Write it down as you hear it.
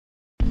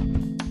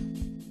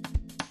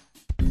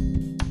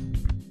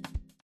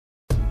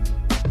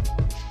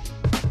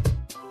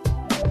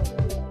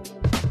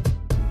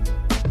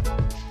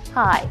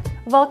Hi,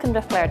 welcome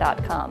to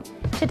Flare.com.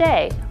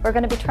 Today, we're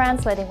going to be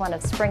translating one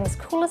of spring's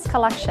coolest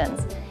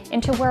collections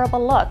into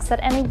wearable looks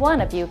that any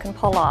one of you can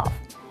pull off.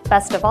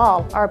 Best of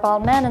all, our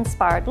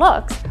Balmain-inspired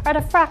looks are at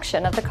a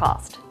fraction of the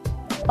cost.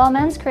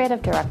 Balmain's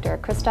creative director,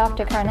 Christophe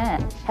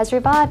Decarnin, has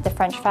revived the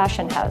French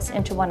fashion house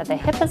into one of the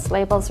hippest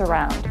labels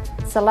around.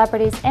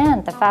 Celebrities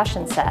and the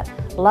fashion set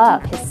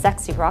love his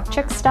sexy rock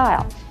chic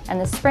style, and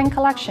the spring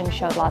collection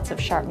showed lots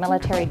of sharp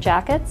military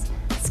jackets,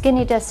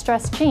 skinny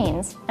distressed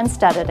jeans, and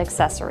studded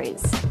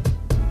accessories.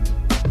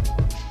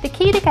 The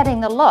key to getting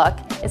the look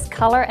is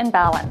color and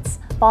balance.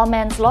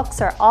 Balmain's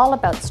looks are all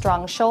about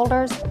strong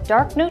shoulders,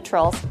 dark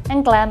neutrals,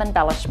 and glam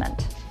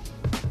embellishment.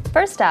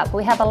 First up,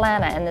 we have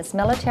Alana in this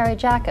military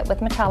jacket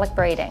with metallic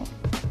braiding.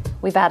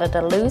 We've added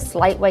a loose,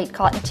 lightweight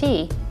cotton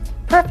tee,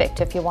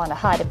 perfect if you want to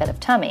hide a bit of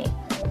tummy,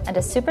 and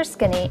a super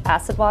skinny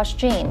acid wash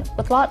jean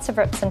with lots of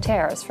rips and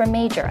tears for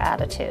major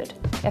attitude.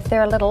 If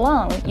they're a little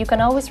long, you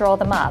can always roll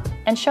them up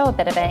and show a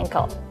bit of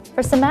ankle.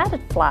 For some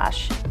added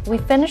flash, we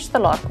finished the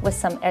look with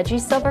some edgy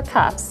silver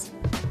cuffs,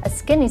 a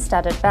skinny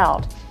studded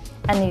belt,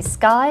 and these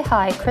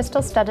sky-high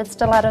crystal studded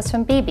stilettos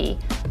from BB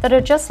that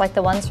are just like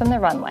the ones from the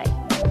Runway.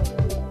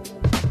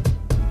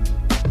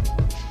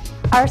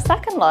 Our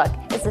second look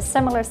is a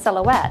similar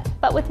silhouette,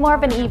 but with more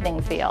of an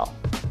evening feel.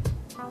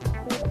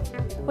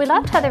 We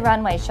loved how the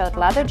Runway showed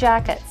leather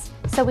jackets,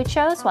 so we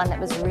chose one that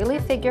was really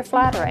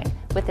figure-flattering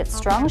with its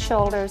strong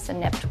shoulders and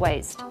nipped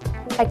waist.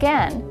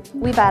 Again,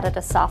 we've added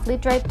a softly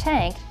draped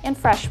tank in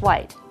fresh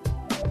white.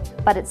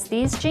 But it's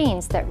these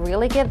jeans that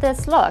really give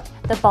this look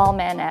the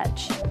Balmain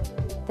edge.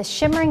 The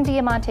shimmering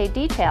diamante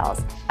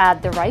details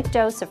add the right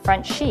dose of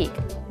French chic,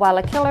 while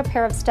a killer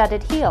pair of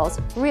studded heels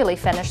really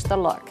finish the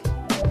look.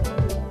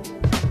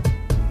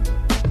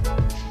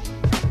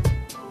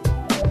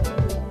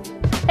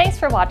 Thanks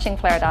for watching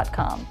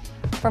Flare.com.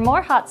 For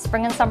more hot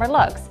spring and summer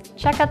looks,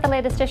 check out the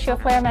latest issue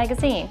of Flare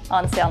magazine,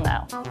 on sale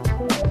now.